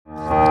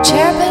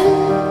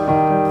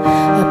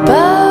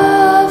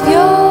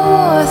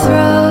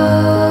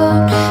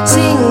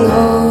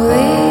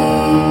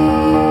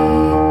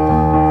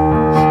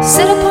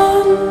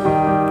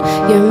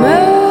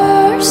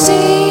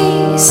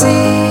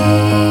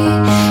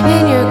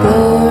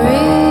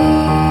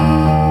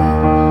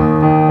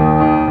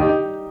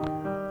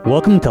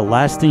Welcome to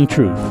Lasting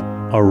Truth,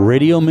 a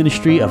radio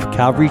ministry of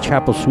Calvary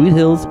Chapel Sweet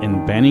Hills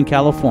in Banning,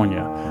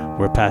 California,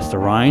 where Pastor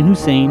Ryan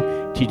Hussein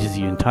teaches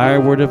the entire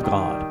Word of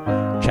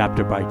God,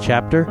 chapter by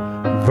chapter,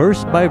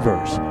 verse by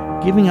verse,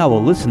 giving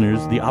our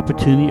listeners the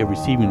opportunity of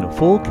receiving the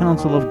full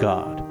counsel of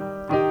God.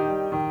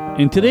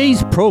 In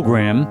today's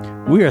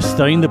program, we are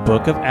studying the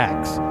book of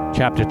Acts,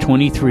 chapter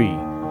 23.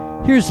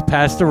 Here's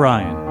Pastor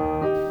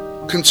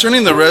Ryan.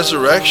 Concerning the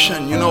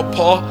resurrection,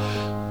 Paul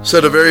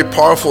said a very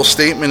powerful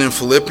statement in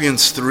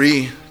Philippians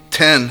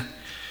 3:10.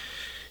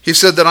 He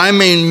said that I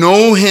may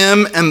know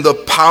him and the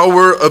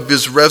power of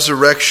his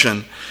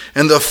resurrection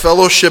and the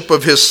fellowship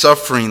of his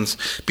sufferings,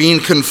 being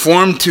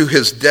conformed to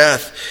his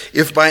death,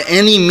 if by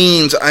any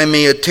means I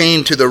may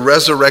attain to the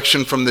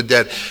resurrection from the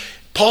dead.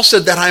 Paul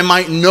said that I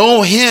might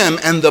know him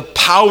and the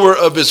power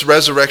of his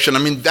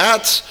resurrection.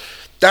 That's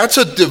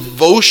a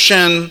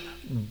devotion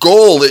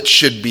goal. It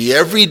should be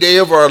every day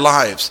of our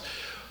lives.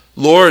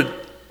 Lord,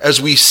 as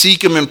we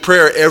seek him in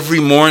prayer every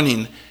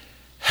morning,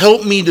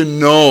 help me to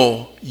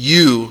know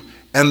you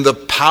and the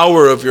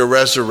power of your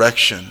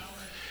resurrection.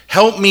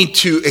 Help me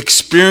to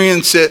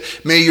experience it.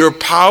 May your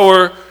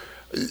power,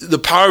 the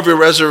power of your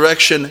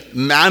resurrection,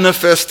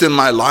 manifest in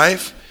my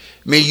life.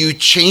 May you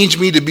change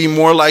me to be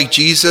more like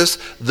Jesus,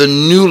 the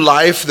new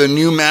life, the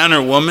new man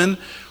or woman.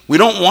 We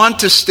don't want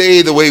to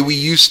stay the way we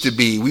used to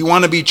be. We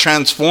want to be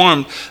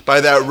transformed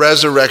by that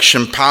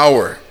resurrection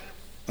power.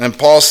 And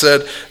Paul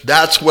said,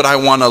 that's what I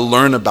want to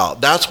learn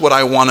about. That's what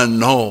I want to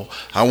know.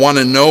 I want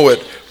to know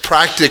it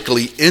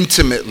practically,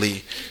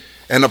 intimately,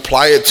 and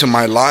apply it to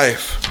my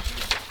life.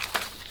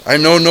 I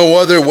know no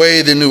other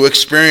way than to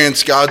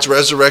experience God's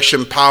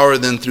resurrection power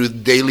than through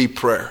daily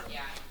prayer.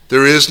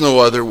 There is no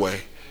other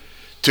way.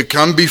 To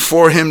come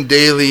before him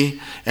daily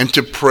and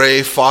to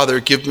pray, Father,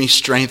 give me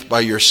strength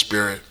by your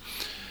Spirit.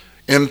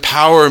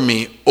 Empower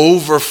me,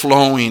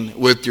 overflowing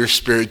with your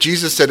Spirit.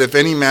 Jesus said, if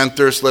any man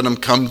thirst, let him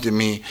come to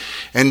me.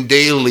 And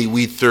daily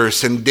we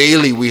thirst, and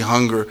daily we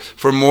hunger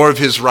for more of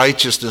his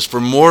righteousness, for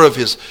more of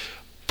his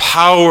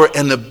power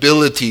and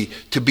ability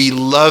to be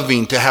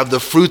loving, to have the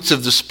fruits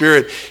of the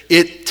Spirit.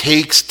 It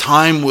takes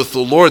time with the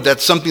Lord.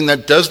 That's something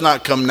that does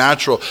not come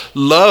natural.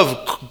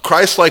 Love,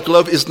 Christ-like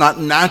love is not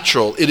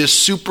natural. It is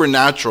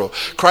supernatural.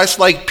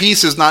 Christ-like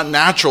peace is not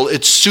natural.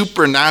 It's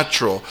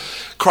supernatural.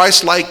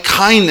 Christ-like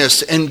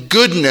kindness and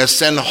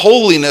goodness and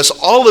holiness,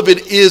 all of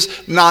it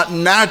is not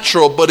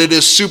natural, but it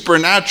is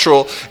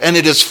supernatural, and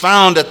it is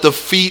found at the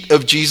feet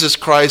of Jesus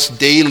Christ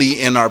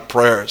daily in our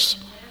prayers.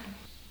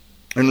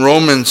 In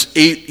Romans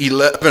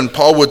 8:11,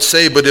 Paul would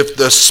say, but if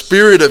the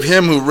Spirit of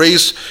him who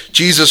raised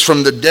Jesus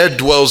from the dead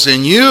dwells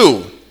in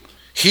you,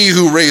 he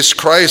who raised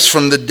Christ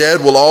from the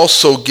dead will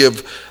also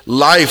give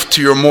life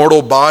to your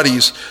mortal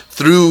bodies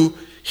through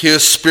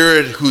his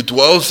Spirit who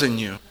dwells in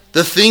you.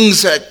 The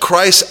things that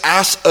Christ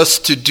asks us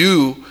to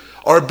do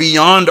are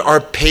beyond our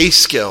pay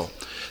scale.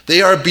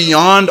 They are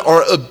beyond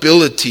our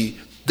ability.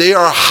 They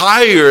are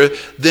higher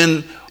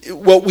than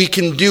what we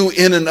can do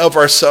in and of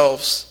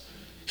ourselves.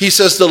 He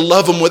says to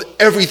love him with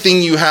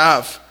everything you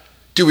have.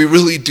 Do we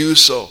really do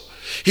so?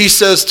 He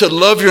says to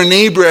love your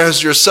neighbor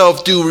as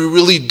yourself. Do we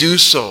really do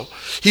so?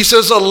 He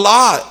says a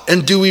lot,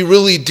 and do we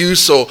really do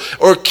so?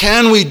 Or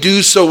can we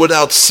do so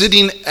without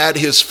sitting at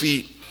his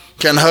feet?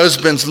 Can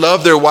husbands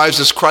love their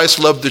wives as Christ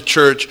loved the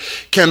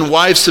church? Can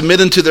wives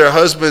submit unto their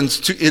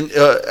husbands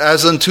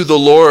as unto the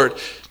Lord?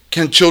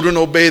 Can children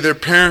obey their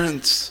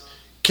parents?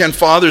 Can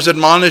fathers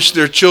admonish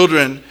their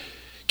children?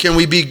 Can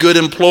we be good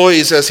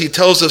employees as he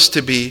tells us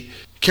to be?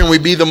 Can we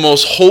be the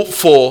most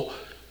hopeful,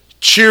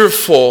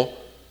 cheerful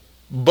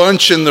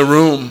bunch in the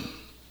room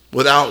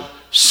without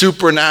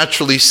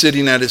supernaturally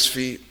sitting at his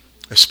feet?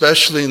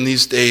 Especially in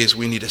these days,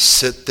 we need to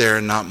sit there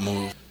and not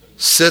move.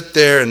 Sit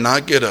there and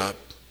not get up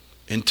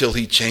until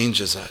he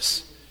changes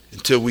us,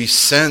 until we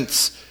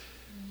sense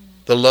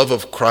the love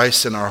of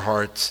Christ in our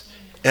hearts.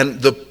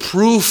 And the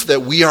proof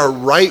that we are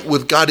right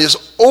with God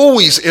is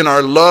always in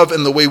our love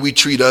and the way we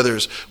treat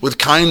others, with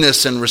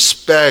kindness and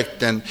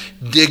respect and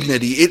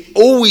dignity. It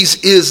always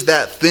is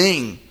that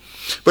thing.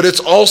 But it's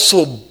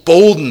also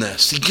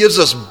boldness. He gives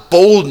us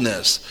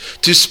boldness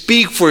to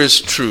speak for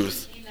his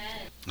truth.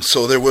 Amen.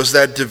 So there was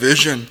that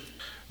division.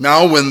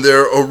 Now when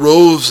there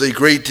arose a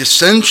great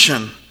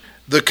dissension,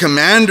 the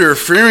commander,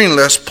 fearing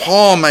lest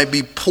Paul might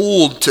be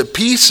pulled to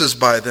pieces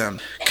by them,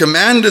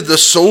 commanded the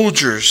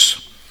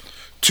soldiers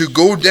to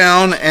go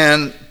down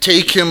and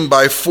take him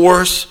by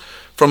force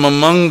from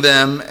among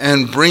them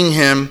and bring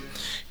him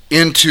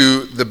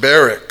into the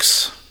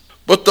barracks.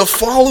 But the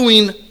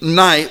following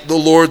night the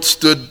Lord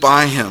stood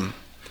by him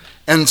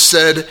and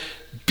said,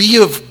 be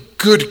of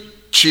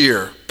good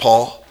cheer,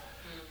 Paul,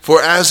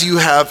 for as you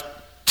have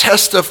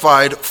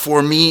testified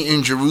for me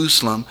in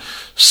Jerusalem,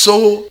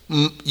 so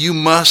you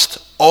must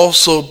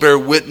also bear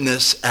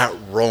witness at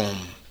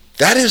Rome.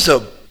 That is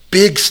a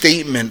big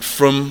statement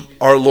from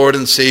our Lord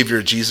and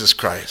Savior, Jesus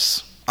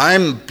Christ.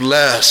 I'm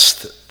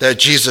blessed that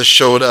Jesus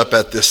showed up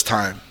at this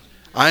time.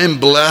 I am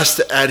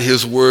blessed at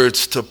his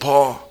words to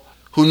Paul,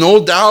 who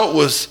no doubt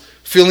was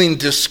feeling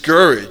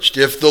discouraged,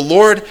 if the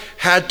Lord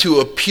had to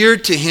appear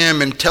to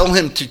him and tell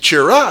him to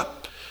cheer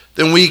up,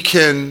 then we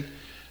can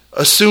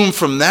assume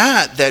from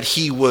that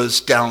he was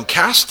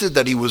downcasted,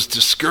 that he was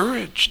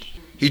discouraged.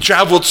 He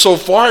traveled so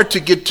far to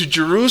get to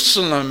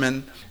Jerusalem,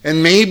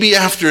 and maybe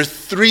after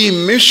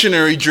 3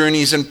 missionary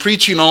journeys and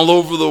preaching all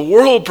over the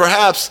world,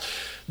 perhaps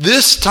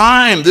this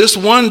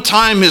one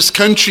time, his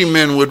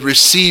countrymen would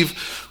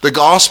receive the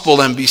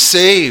gospel and be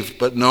saved.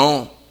 But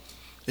no,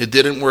 it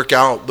didn't work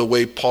out the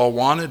way Paul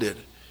wanted it,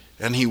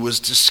 and he was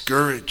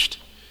discouraged.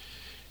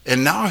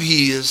 And now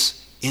he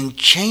is in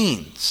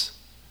chains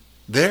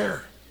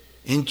there,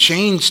 in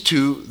chains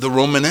to the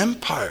Roman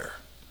Empire.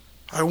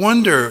 I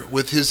wonder,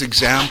 with his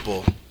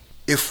example,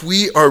 if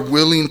we are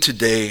willing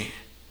today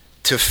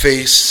to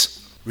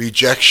face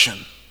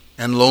rejection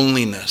and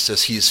loneliness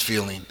as he is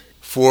feeling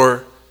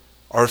for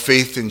our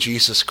faith in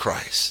Jesus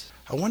Christ.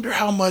 I wonder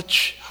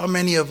how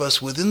many of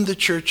us within the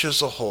church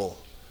as a whole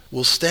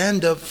will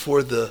stand up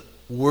for the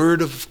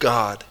Word of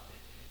God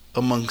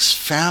amongst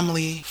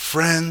family,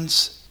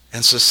 friends,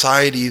 and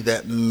society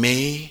that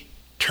may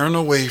turn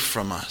away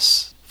from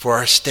us for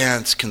our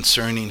stance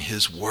concerning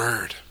his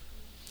Word,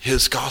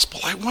 his gospel.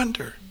 I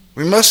wonder.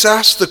 We must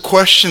ask the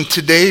question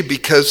today,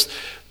 because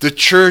the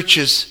church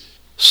is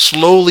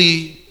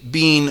slowly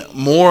being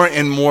more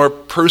and more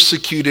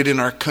persecuted in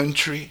our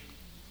country.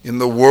 In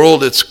the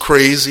world, it's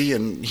crazy,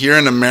 and here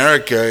in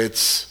America,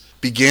 it's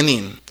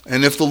beginning.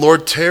 And if the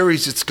Lord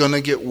tarries, it's going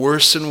to get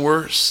worse and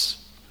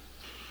worse.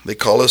 They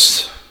call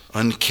us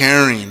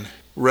uncaring,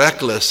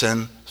 reckless,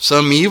 and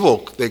some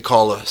evil they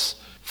call us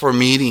for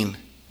meeting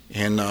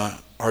in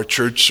our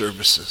church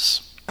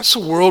services. That's the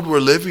world we're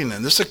living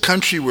in. This is a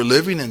country we're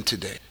living in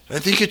today. I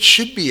think it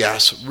should be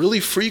asked really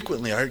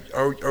frequently,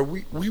 are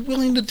we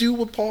willing to do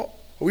what Paul?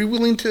 Are we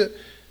willing to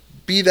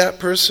be that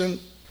person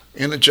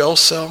in a jail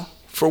cell?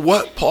 For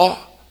what, Paul?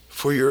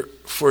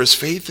 For his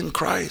faith in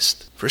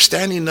Christ, for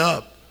standing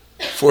up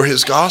for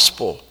his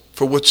gospel,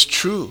 for what's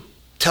true,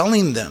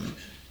 telling them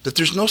that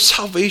there's no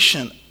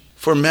salvation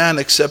for man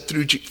except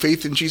through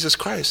faith in Jesus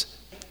Christ.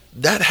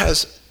 That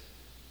has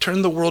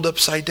turned the world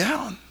upside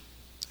down.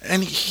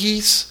 And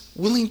he's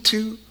willing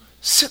to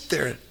sit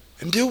there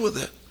and deal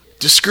with it.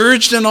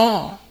 Discouraged and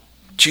all,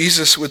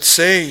 Jesus would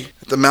say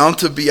at the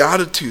Mount of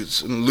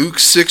Beatitudes in Luke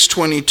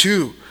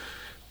 6:22,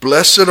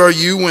 "Blessed are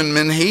you when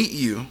men hate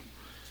you,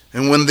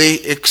 and when they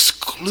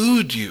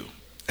exclude you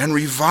and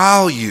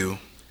revile you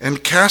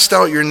and cast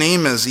out your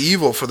name as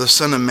evil for the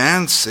Son of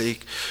Man's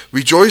sake.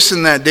 Rejoice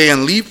in that day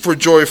and leap for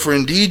joy, for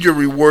indeed your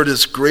reward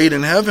is great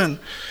in heaven.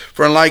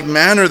 For in like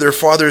manner their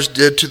fathers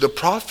did to the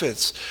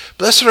prophets.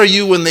 Blessed are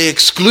you when they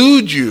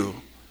exclude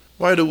you."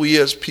 Why do we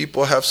as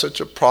people have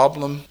such a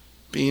problem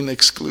being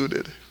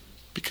excluded?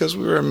 Because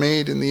we were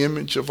made in the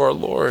image of our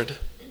Lord,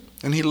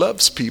 and he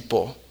loves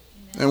people,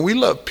 and we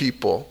love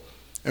people,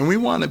 and we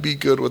want to be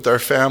good with our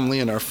family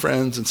and our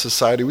friends and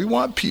society. We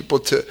want people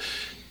to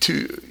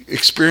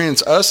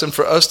experience us and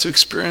for us to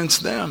experience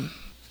them.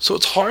 So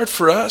it's hard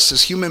for us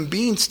as human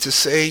beings to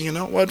say, you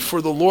know what,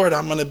 for the Lord,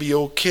 I'm going to be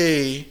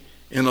okay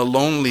in a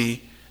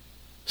lonely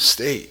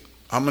state.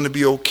 I'm going to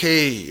be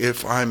okay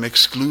if I'm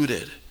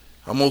excluded.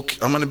 I'm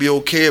going to be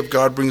okay if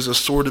God brings a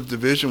sword of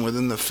division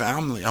within the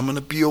family. I'm going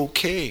to be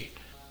okay.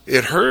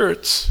 It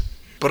hurts,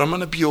 but I'm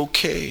going to be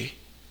okay.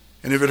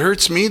 And if it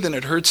hurts me, then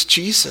it hurts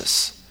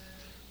Jesus.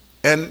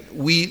 And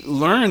we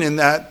learn in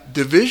that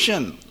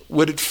division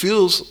what it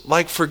feels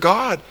like for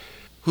God,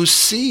 who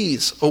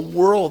sees a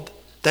world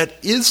that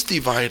is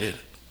divided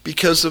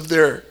because of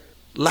their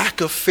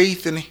lack of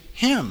faith in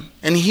him.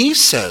 And he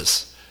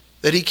says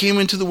that he came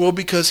into the world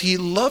because he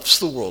loves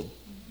the world.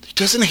 He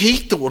doesn't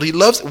hate the world. He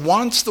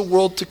wants the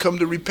world to come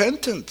to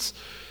repentance.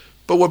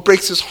 But what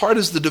breaks his heart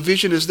is the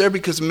division is there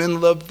because men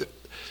love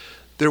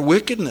their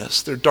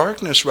wickedness, their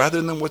darkness,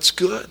 rather than what's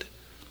good.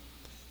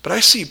 But I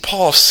see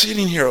Paul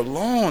sitting here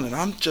alone, and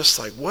I'm just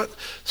like, what?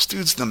 This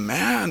dude's the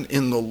man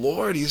in the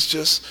Lord. He's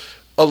just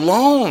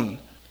alone.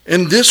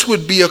 And this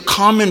would be a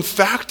common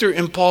factor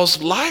in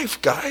Paul's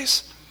life,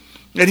 guys,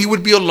 that he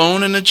would be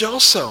alone in a jail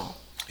cell.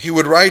 He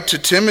would write to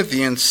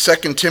Timothy in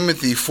 2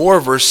 Timothy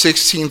 4, verse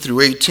 16 through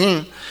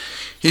 18.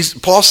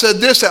 Paul said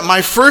this, "At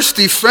my first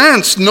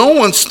defense, no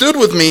one stood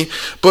with me,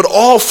 but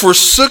all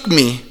forsook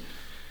me.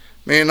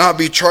 May it not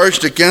be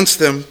charged against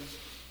them.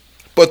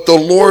 But the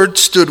Lord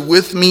stood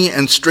with me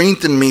and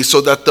strengthened me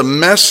so that the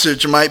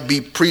message might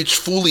be preached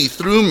fully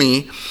through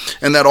me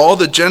and that all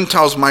the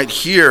Gentiles might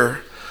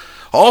hear.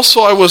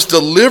 Also I was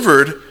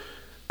delivered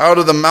out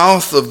of the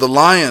mouth of the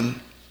lion,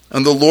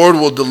 and the Lord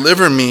will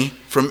deliver me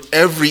from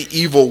every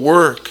evil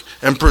work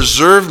and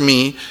preserve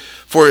me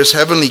for his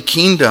heavenly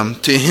kingdom.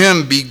 To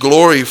him be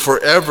glory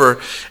forever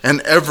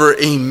and ever.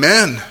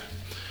 Amen."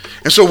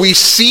 And so we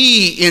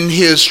see in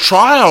his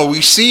trial,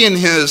 we see in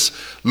his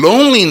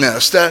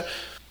loneliness that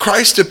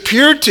Christ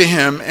appeared to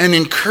him and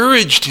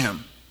encouraged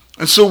him.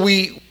 And so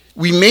we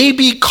may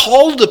be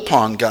called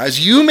upon, guys,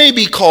 you may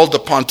be called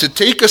upon to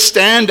take a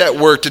stand at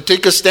work, to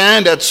take a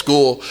stand at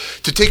school,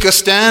 to take a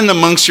stand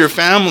amongst your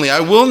family.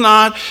 I will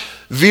not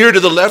veer to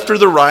the left or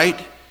the right,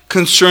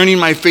 concerning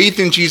my faith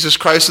in Jesus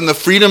Christ and the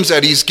freedoms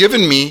that he's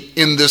given me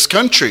in this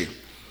country.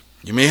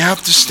 You may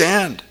have to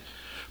stand,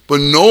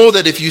 but know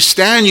that if you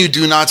stand, you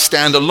do not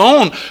stand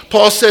alone.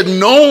 Paul said,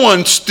 no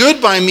one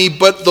stood by me,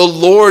 but the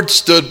Lord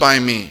stood by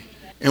me.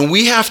 And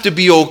we have to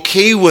be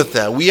okay with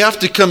that. We have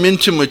to come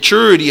into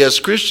maturity as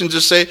Christians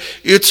to say,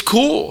 it's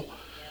cool.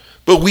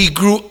 But we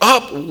grew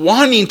up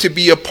wanting to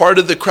be a part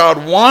of the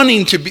crowd,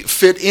 wanting to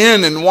fit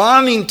in, and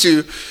wanting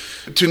to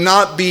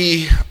not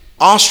be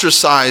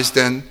ostracized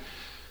and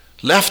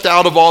left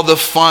out of all the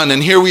fun.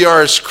 And here we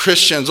are as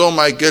Christians. Oh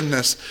my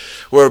goodness,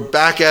 we're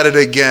back at it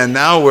again.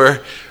 Now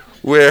we're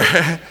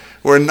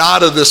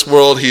not of this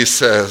world, he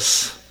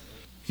says.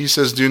 He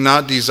says, do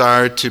not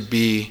desire to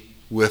be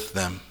with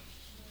them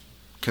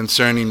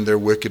concerning their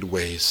wicked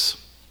ways.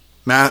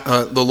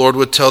 The Lord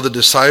would tell the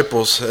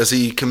disciples as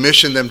he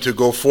commissioned them to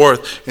go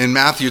forth. In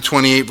Matthew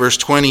 28 verse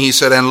 20, he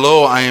said, and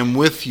lo, I am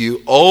with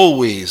you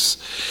always,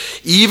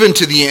 even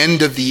to the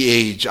end of the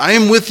age. I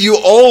am with you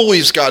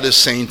always, God is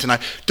saying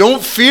tonight.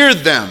 Don't fear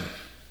them.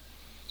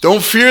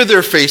 Don't fear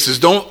their faces.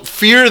 Don't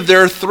fear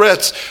their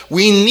threats.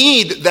 We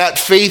need that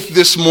faith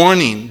this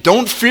morning.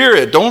 Don't fear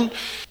it.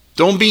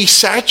 Don't be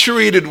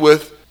saturated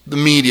with the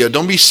media.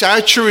 Don't be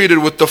saturated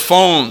with the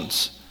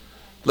phones.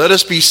 Let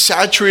us be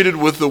saturated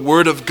with the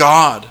Word of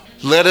God.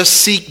 Let us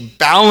seek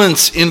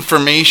balanced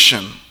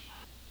information.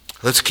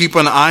 Let's keep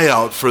an eye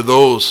out for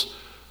those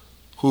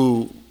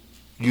who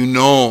we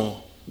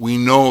know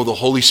the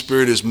Holy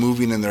Spirit is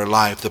moving in their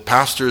life. The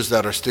pastors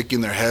that are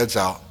sticking their heads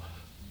out,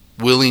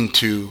 willing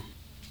to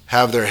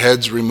have their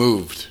heads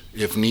removed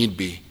if need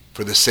be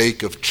for the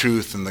sake of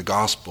truth and the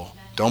gospel.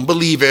 Don't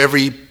believe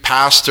every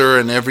pastor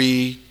and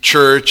every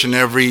church and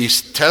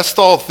test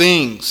all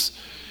things.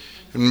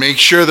 And make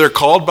sure they're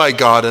called by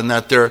God and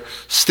that they're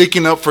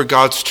sticking up for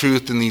God's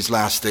truth in these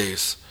last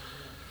days.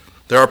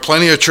 There are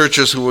plenty of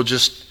churches who will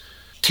just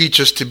teach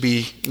us to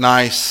be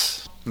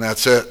nice, and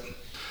that's it.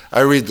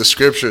 I read the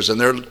scriptures,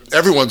 and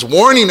everyone's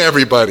warning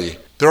everybody.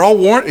 They're all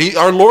warned.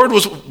 Our Lord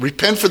was,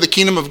 repent for the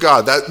kingdom of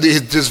God.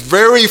 His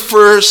very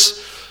first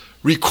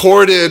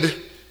recorded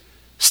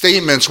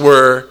statements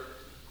were,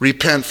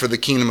 repent for the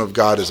kingdom of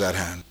God is at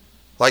hand.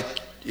 Like,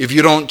 if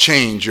you don't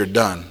change, you're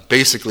done.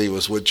 Basically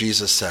was what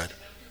Jesus said.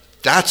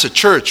 That's a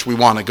church we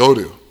want to go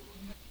to.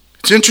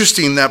 It's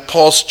interesting that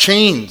Paul's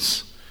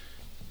chains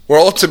were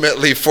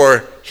ultimately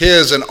for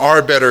his and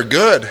our better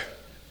good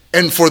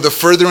and for the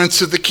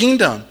furtherance of the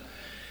kingdom.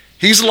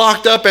 He's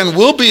locked up and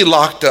will be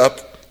locked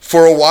up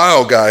for a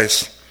while,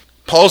 guys.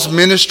 Paul's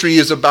ministry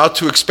is about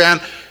to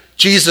expand.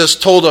 Jesus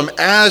told him,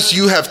 as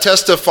you have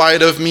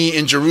testified of me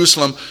in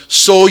Jerusalem,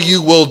 so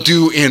you will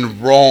do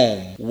in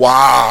Rome.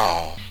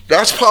 Wow.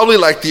 That's probably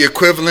like the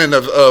equivalent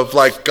of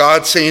like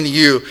God saying to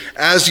you,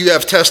 as you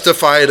have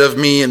testified of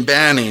me in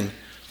Banning,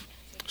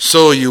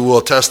 so you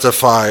will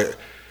testify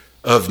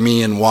of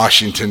me in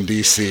Washington,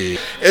 D.C.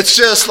 It's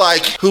just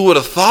like, who would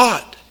have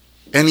thought?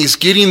 And he's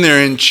getting there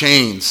in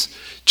chains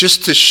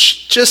just to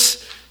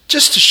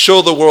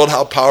show the world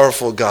how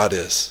powerful God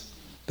is.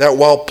 That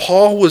while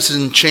Paul was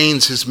in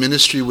chains, his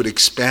ministry would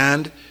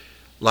expand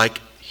like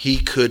he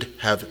could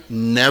have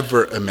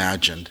never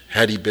imagined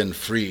had he been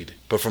freed.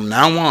 But from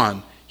now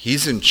on,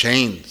 he's in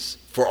chains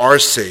for our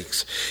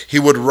sakes. He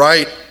would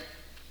write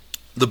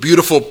the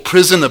beautiful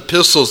prison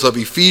epistles of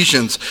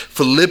Ephesians,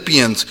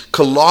 Philippians,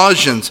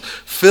 Colossians,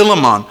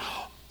 Philemon,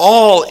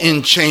 all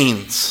in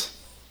chains.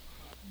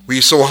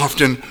 We so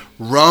often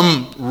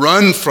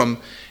run from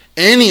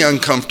any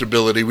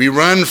uncomfortability. We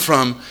run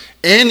from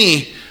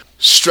any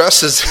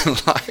stresses in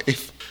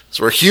life.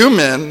 So we're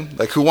human,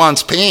 like who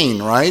wants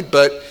pain, right?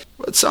 But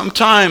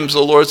sometimes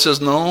the Lord says,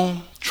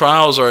 no,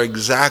 trials are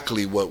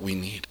exactly what we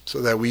need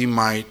so that we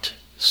might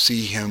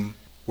see him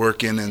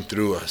work in and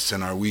through us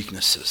in our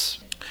weaknesses.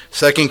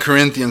 2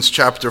 Corinthians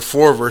chapter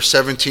 4, verse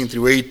 17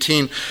 through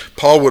 18,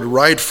 Paul would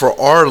write, for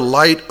our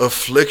light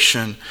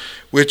affliction,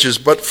 which is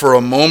but for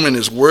a moment,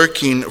 is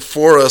working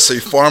for us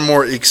a far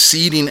more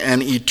exceeding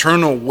and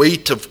eternal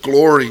weight of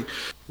glory.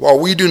 While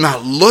we do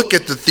not look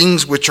at the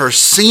things which are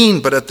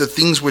seen, but at the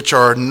things which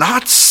are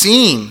not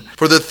seen.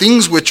 For the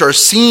things which are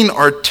seen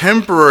are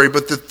temporary,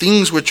 but the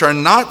things which are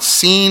not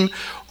seen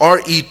are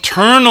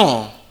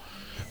eternal.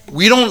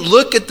 We don't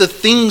look at the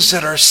things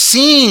that are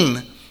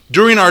seen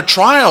during our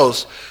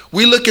trials.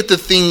 We look at the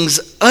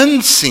things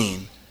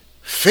unseen.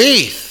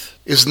 Faith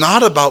is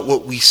not about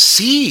what we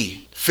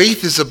see.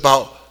 Faith is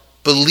about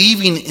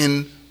believing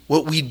in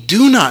what we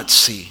do not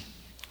see.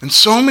 And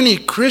so many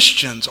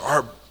Christians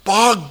are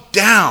bogged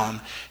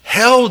down,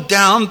 held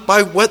down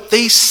by what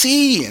they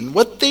see and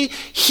what they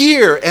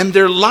hear, and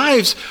their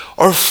lives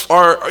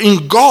are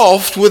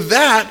engulfed with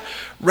that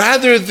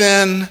rather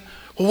than,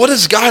 well, what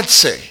does God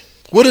say?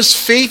 What does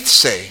faith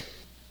say?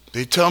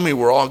 They tell me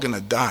we're all going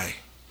to die.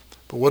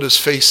 But what does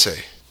faith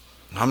say?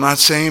 I'm not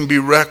saying be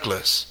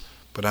reckless,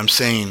 but I'm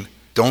saying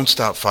don't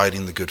stop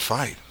fighting the good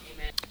fight.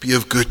 Amen. Be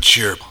of good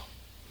cheer.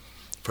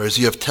 For as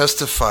you have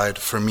testified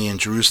for me in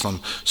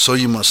Jerusalem, so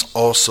you must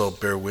also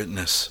bear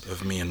witness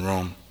of me in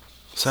Rome.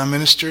 Does that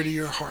minister to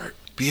your heart?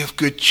 Be of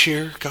good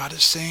cheer, God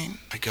is saying.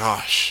 My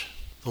gosh,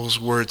 Those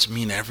words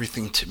mean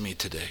everything to me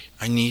today.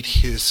 I need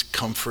his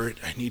comfort.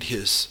 I need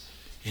his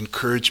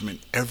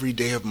encouragement every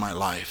day of my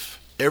life,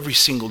 every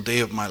single day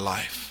of my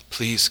life.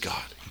 Please,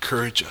 God,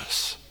 encourage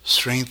us.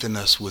 Strengthen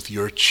us with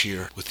your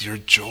cheer, with your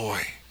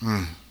joy.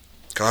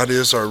 God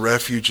is our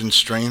refuge and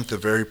strength, a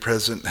very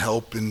present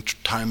help in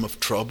time of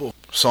trouble.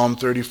 Psalm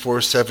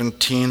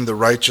 34:17, the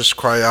righteous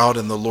cry out,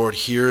 and the Lord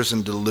hears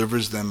and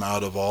delivers them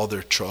out of all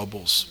their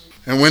troubles.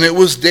 And when it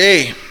was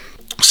day,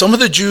 some of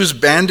the Jews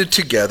banded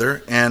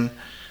together and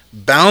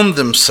bound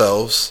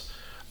themselves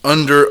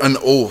under an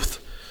oath,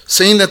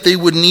 saying that they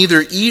would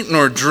neither eat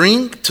nor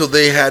drink till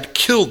they had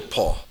killed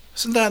Paul.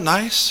 Isn't that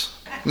nice?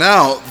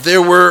 Now,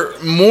 there were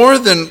more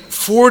than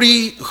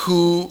 40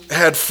 who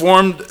had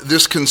formed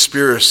this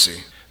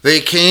conspiracy.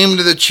 They came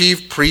to the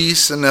chief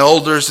priests and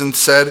elders and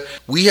said,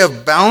 "We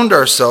have bound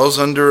ourselves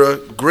under a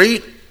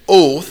great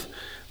oath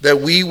that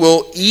we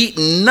will eat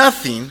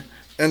nothing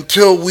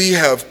until we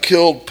have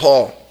killed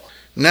Paul.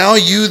 Now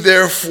you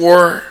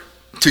therefore,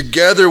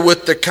 together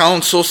with the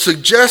council,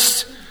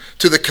 suggest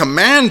to the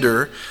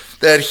commander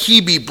that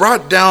he be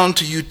brought down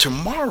to you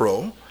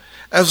tomorrow,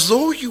 as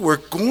though you were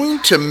going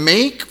to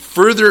make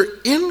further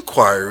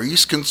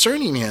inquiries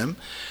concerning him,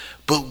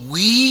 but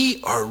we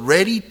are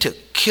ready to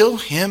kill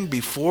him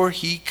before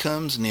he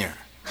comes near."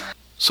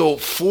 So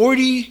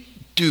 40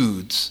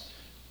 dudes,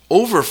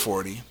 over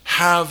 40,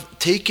 have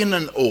taken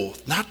an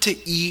oath not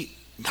to eat,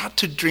 not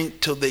to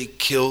drink till they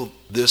kill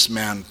this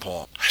man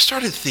Paul. I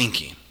started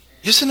thinking,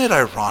 isn't it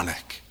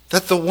ironic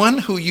that the one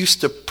who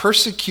used to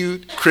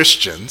persecute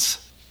Christians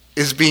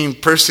is being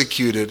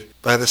persecuted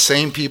by the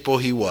same people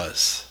he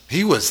was?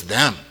 He was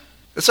them.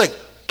 It's like,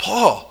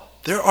 Paul,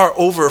 there are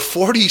over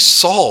 40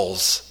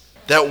 Sauls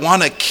that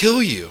want to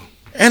kill you.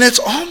 And it's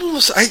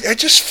almost, I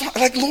just felt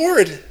like,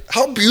 Lord,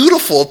 how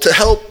beautiful to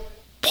help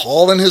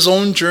Paul in his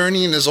own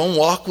journey, in his own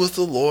walk with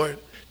the Lord,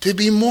 to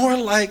be more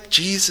like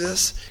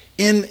Jesus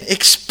in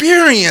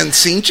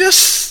experiencing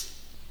just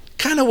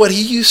kind of what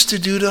he used to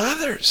do to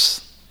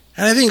others.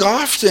 And I think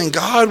often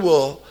God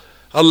will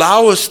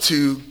allow us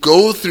to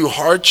go through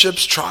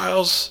hardships,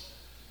 trials,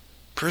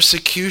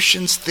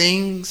 persecutions,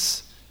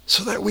 things,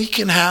 so that we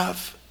can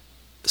have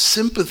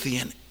sympathy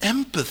and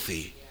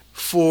empathy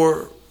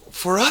for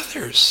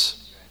others.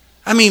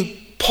 I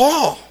mean,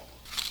 Paul,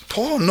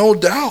 no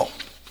doubt,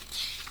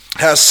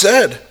 has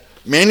said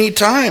many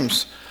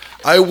times,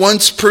 "I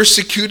once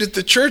persecuted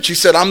the church." He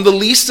said, "I'm the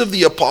least of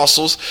the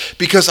apostles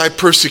because I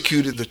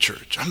persecuted the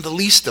church." I'm the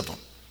least of them.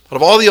 Out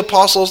of all the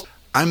apostles,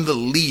 I'm the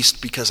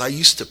least because I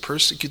used to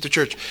persecute the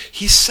church.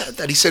 He said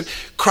that. He said,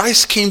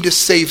 Christ came to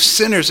save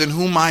sinners in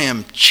whom I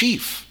am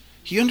chief.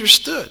 He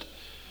understood.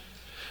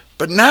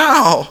 But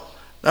now,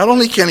 not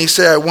only can he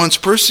say, "I once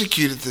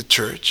persecuted the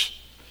church,"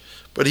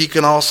 but he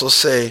can also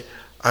say,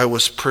 "I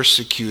was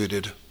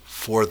persecuted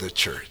for the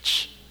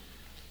church."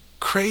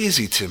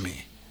 Crazy to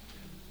me.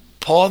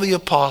 Paul the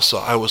apostle,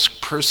 I was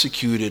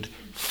persecuted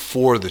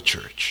for the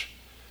church.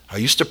 I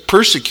used to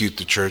persecute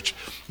the church.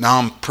 Now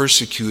I'm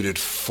persecuted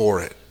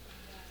for it.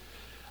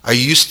 I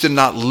used to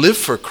not live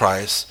for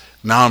Christ.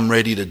 Now I'm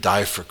ready to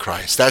die for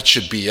Christ. That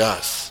should be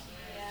us.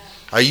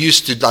 I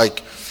used to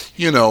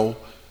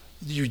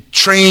you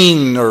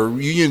train or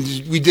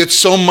we did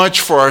so much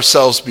for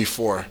ourselves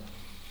before.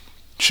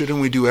 Shouldn't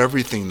we do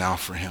everything now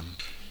for him?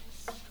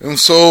 And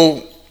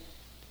so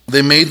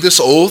they made this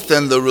oath,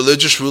 and the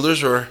religious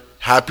rulers were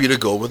happy to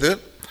go with it.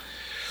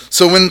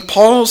 So when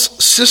Paul's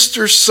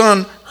sister's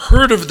son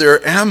heard of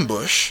their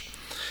ambush,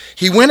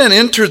 he went and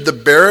entered the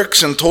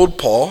barracks and told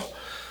Paul.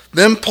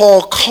 Then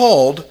Paul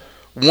called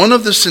one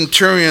of the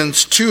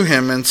centurions to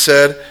him and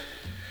said,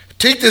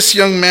 "Take this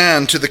young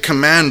man to the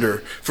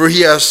commander, for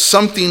he has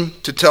something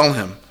to tell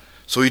him."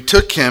 So he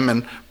took him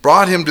and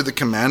brought him to the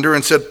commander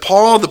and said,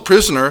 "Paul the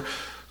prisoner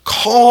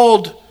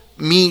called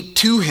me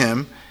to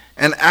him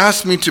and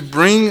asked me to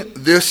bring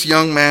this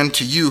young man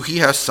to you. He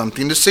has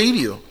something to say to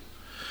you."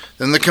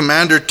 Then the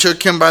commander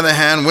took him by the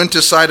hand, went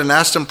aside and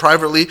asked him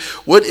privately,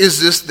 "What is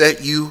this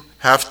that you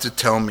have to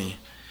tell me?"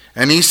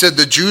 And he said,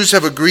 "The Jews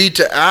have agreed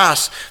to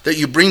ask that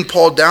you bring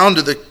Paul down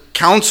to the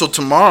council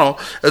tomorrow,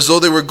 as though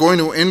they were going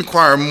to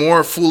inquire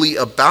more fully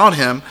about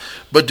him,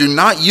 but do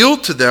not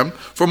yield to them,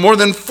 for more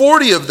than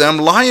 40 of them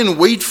lie in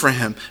wait for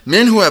him,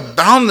 men who have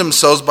bound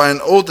themselves by an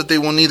oath that they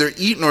will neither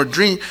eat nor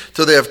drink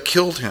till they have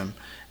killed him.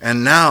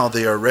 And now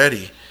they are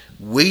ready,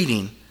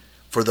 waiting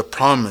for the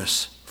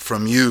promise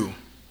from you."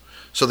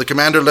 So the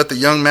commander let the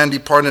young man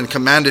depart and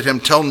commanded him,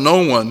 "Tell no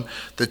one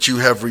that you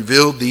have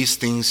revealed these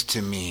things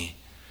to me."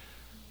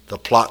 The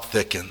plot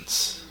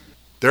thickens.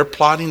 They're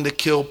plotting to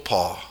kill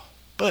Paul.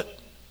 But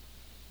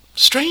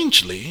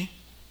strangely,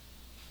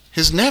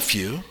 his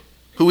nephew,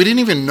 who we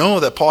didn't even know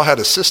that Paul had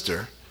a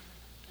sister,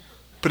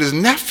 but his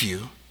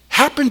nephew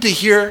happened to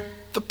hear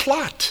the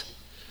plot.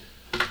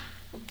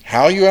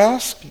 How, you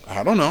ask?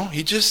 I don't know.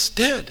 He just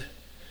did.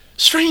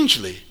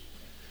 Strangely.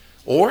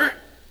 Or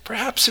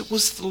perhaps it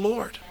was the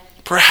Lord.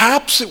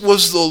 Perhaps it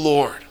was the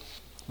Lord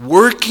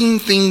working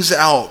things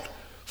out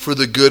for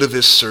the good of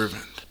his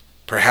servant.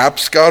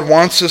 Perhaps God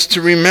wants us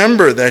to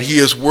remember that he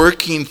is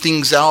working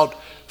things out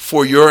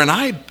for your and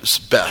I's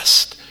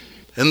best.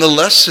 And the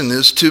lesson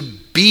is to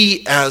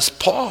be as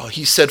Paul.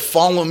 He said,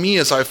 follow me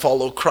as I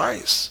follow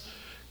Christ.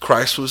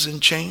 Christ was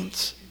in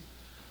chains.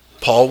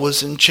 Paul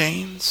was in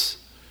chains.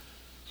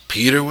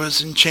 Peter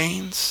was in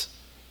chains.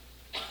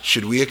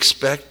 Should we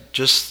expect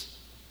just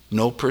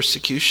no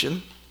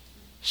persecution?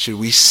 Should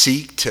we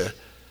seek to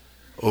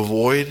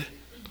avoid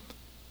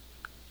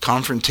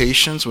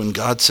confrontations when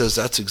God says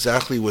that's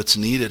exactly what's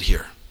needed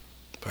here?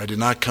 I did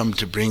not come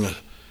to bring a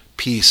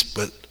peace,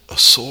 but a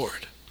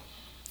sword.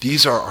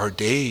 These are our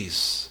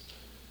days.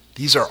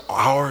 These are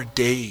our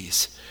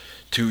days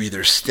to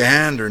either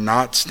stand or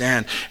not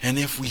stand. And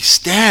if we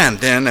stand,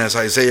 then, as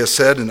Isaiah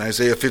said in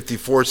Isaiah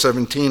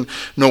 54:17,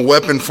 no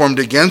weapon formed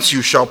against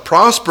you shall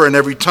prosper, and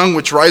every tongue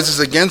which rises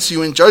against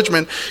you in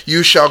judgment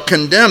you shall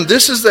condemn.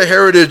 This is the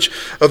heritage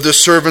of the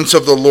servants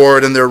of the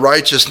Lord, and their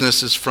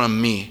righteousness is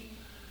from me.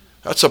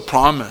 That's a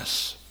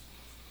promise.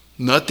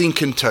 Nothing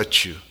can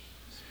touch you.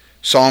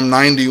 Psalm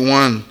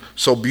 91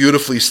 so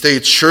beautifully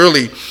states,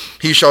 surely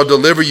he shall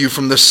deliver you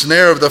from the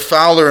snare of the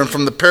fowler and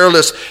from the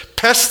perilous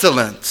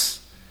pestilence.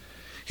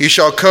 He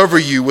shall cover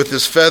you with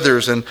his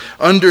feathers, and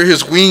under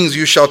his wings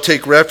you shall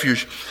take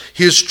refuge.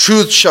 His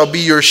truth shall be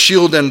your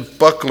shield and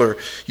buckler.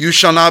 You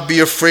shall not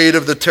be afraid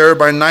of the terror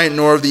by night,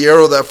 nor of the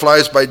arrow that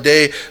flies by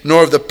day,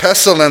 nor of the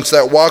pestilence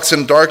that walks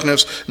in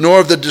darkness,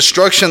 nor of the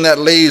destruction that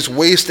lays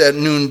waste at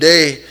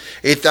noonday.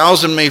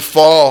 1,000 may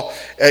fall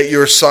at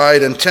your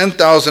side, and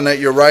 10,000 at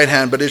your right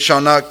hand, but it shall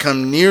not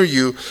come near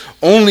you.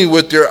 Only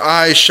with your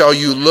eyes shall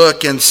you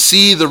look and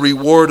see the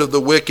reward of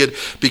the wicked,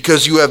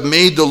 because you have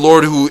made the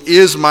Lord, who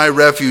is my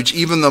refuge,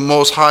 even the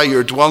Most High,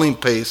 your dwelling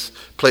place.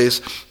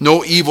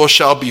 No evil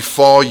shall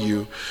befall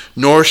you,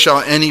 nor shall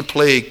any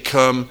plague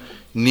come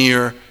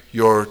near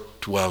your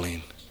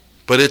dwelling.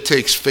 But it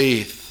takes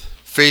faith.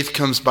 Faith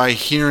comes by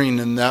hearing,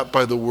 and that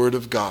by the word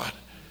of God.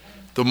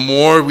 The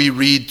more we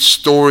read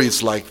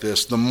stories like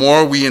this, the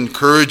more we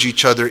encourage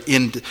each other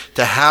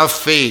to have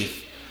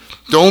faith.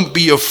 Don't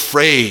be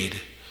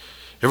afraid.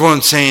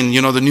 Everyone's saying,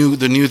 the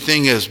new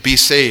thing is be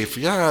safe.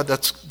 Yeah,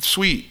 that's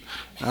sweet.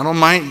 I don't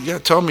mind. Yeah,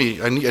 tell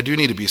me. I do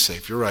need to be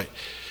safe. You're right.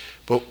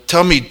 But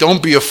tell me,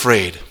 don't be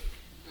afraid.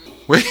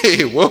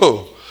 Wait,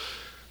 whoa.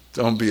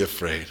 Don't be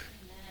afraid.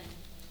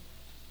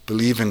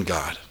 Believe in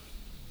God.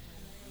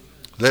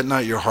 Let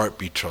not your heart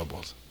be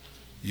troubled.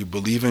 You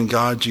believe in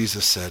God,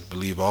 Jesus said,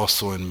 believe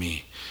also in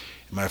me.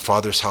 In my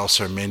Father's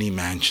house are many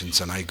mansions,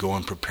 and I go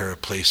and prepare a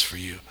place for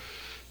you.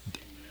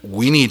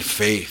 We need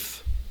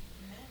faith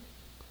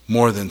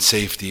more than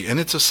safety. And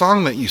it's a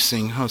song that you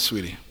sing, huh,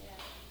 sweetie?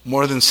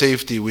 More than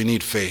safety, we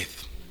need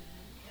faith.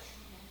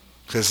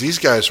 Because these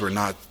guys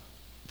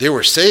they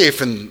were safe,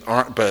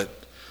 but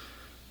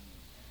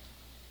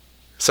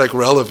it's like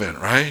relevant,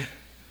 right?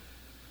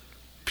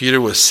 Peter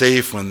was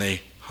safe when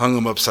they hung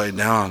him upside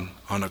down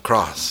on a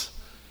cross.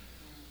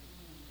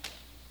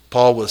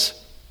 Paul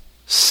was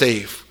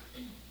safe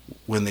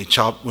when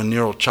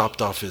Nero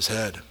chopped off his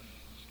head.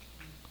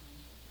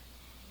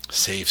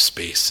 Safe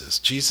spaces.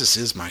 Jesus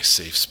is my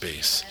safe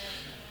space.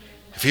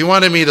 If he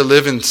wanted me to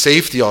live in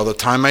safety all the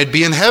time, I'd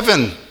be in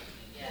heaven.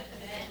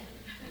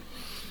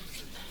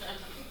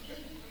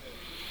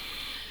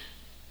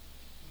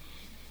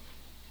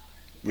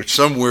 Which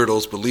some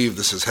weirdos believe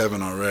this is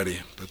heaven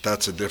already, but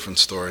that's a different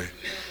story.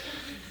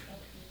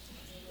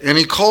 And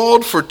he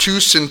called for 2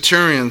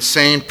 centurions,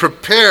 saying,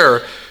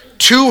 prepare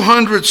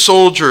 200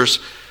 soldiers,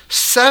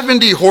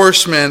 70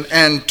 horsemen,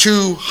 and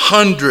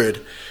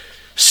 200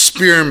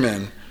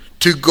 spearmen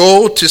to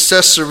go to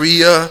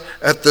Caesarea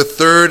at the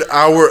 3rd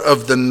hour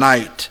of the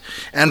night,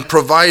 and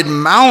provide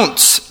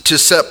mounts to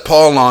set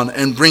Paul on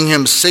and bring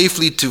him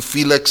safely to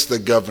Felix the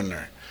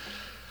governor.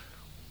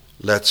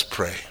 Let's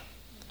pray.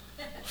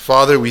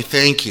 Father, we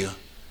thank you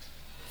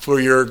for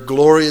your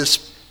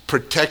glorious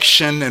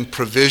protection and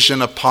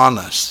provision upon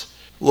us.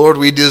 Lord,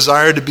 we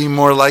desire to be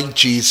more like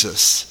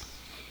Jesus.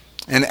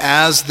 And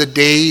as the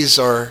days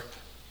are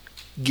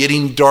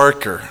getting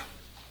darker,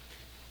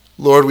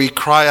 Lord, we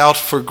cry out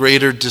for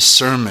greater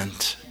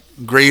discernment,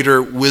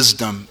 greater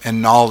wisdom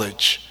and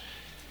knowledge.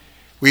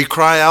 We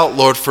cry out,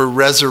 Lord, for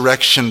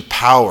resurrection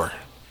power,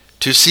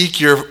 to seek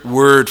your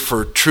word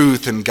for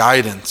truth and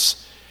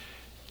guidance,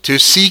 to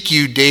seek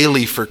you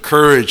daily for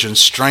courage and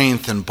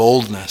strength and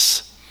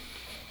boldness,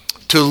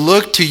 to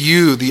look to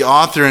you, the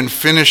author and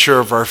finisher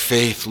of our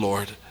faith,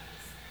 Lord,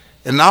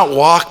 and not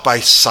walk by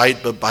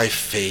sight but by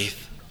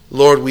faith.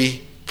 Lord,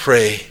 we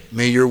pray,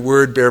 may your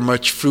word bear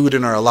much fruit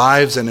in our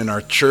lives and in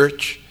our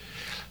church.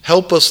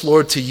 Help us,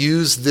 Lord, to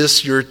use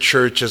this, your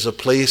church, as a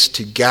place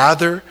to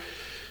gather,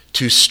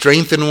 to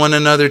strengthen one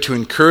another, to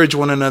encourage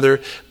one another.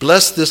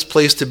 Bless this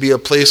place to be a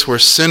place where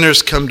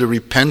sinners come to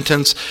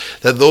repentance,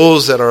 that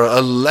those that are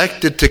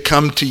elected to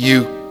come to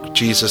you,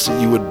 Jesus,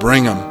 that you would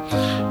bring them.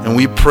 And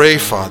we pray,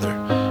 Father,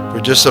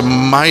 for just a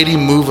mighty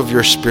move of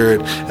your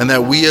Spirit, and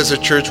that we as a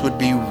church would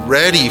be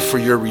ready for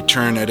your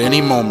return at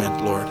any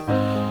moment, Lord.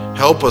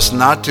 Help us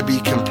not to be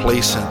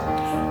complacent,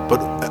 but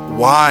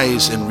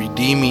wise and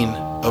redeeming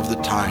of the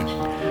time.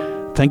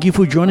 Thank you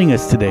for joining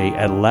us today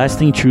at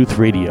Lasting Truth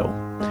Radio.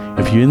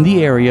 If you're in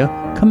the area,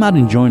 come out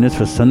and join us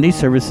for Sunday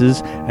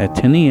services at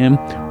 10 a.m.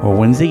 or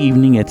Wednesday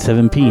evening at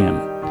 7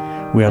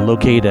 p.m. We are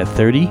located at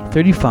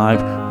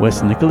 3035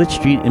 West Nicollet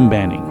Street in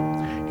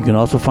Banning. You can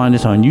also find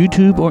us on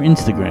YouTube or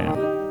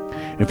Instagram.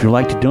 If you'd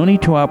like to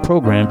donate to our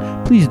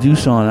program, please do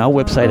so on our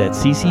website at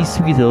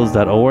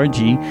ccsweethills.org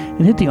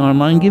and hit the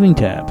online giving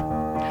tab.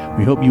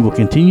 We hope you will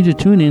continue to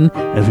tune in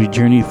as we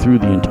journey through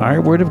the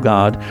entire Word of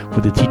God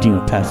with the teaching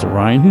of Pastor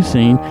Ryan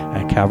Hussein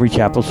at Calvary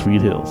Chapel,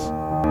 Sweet Hills.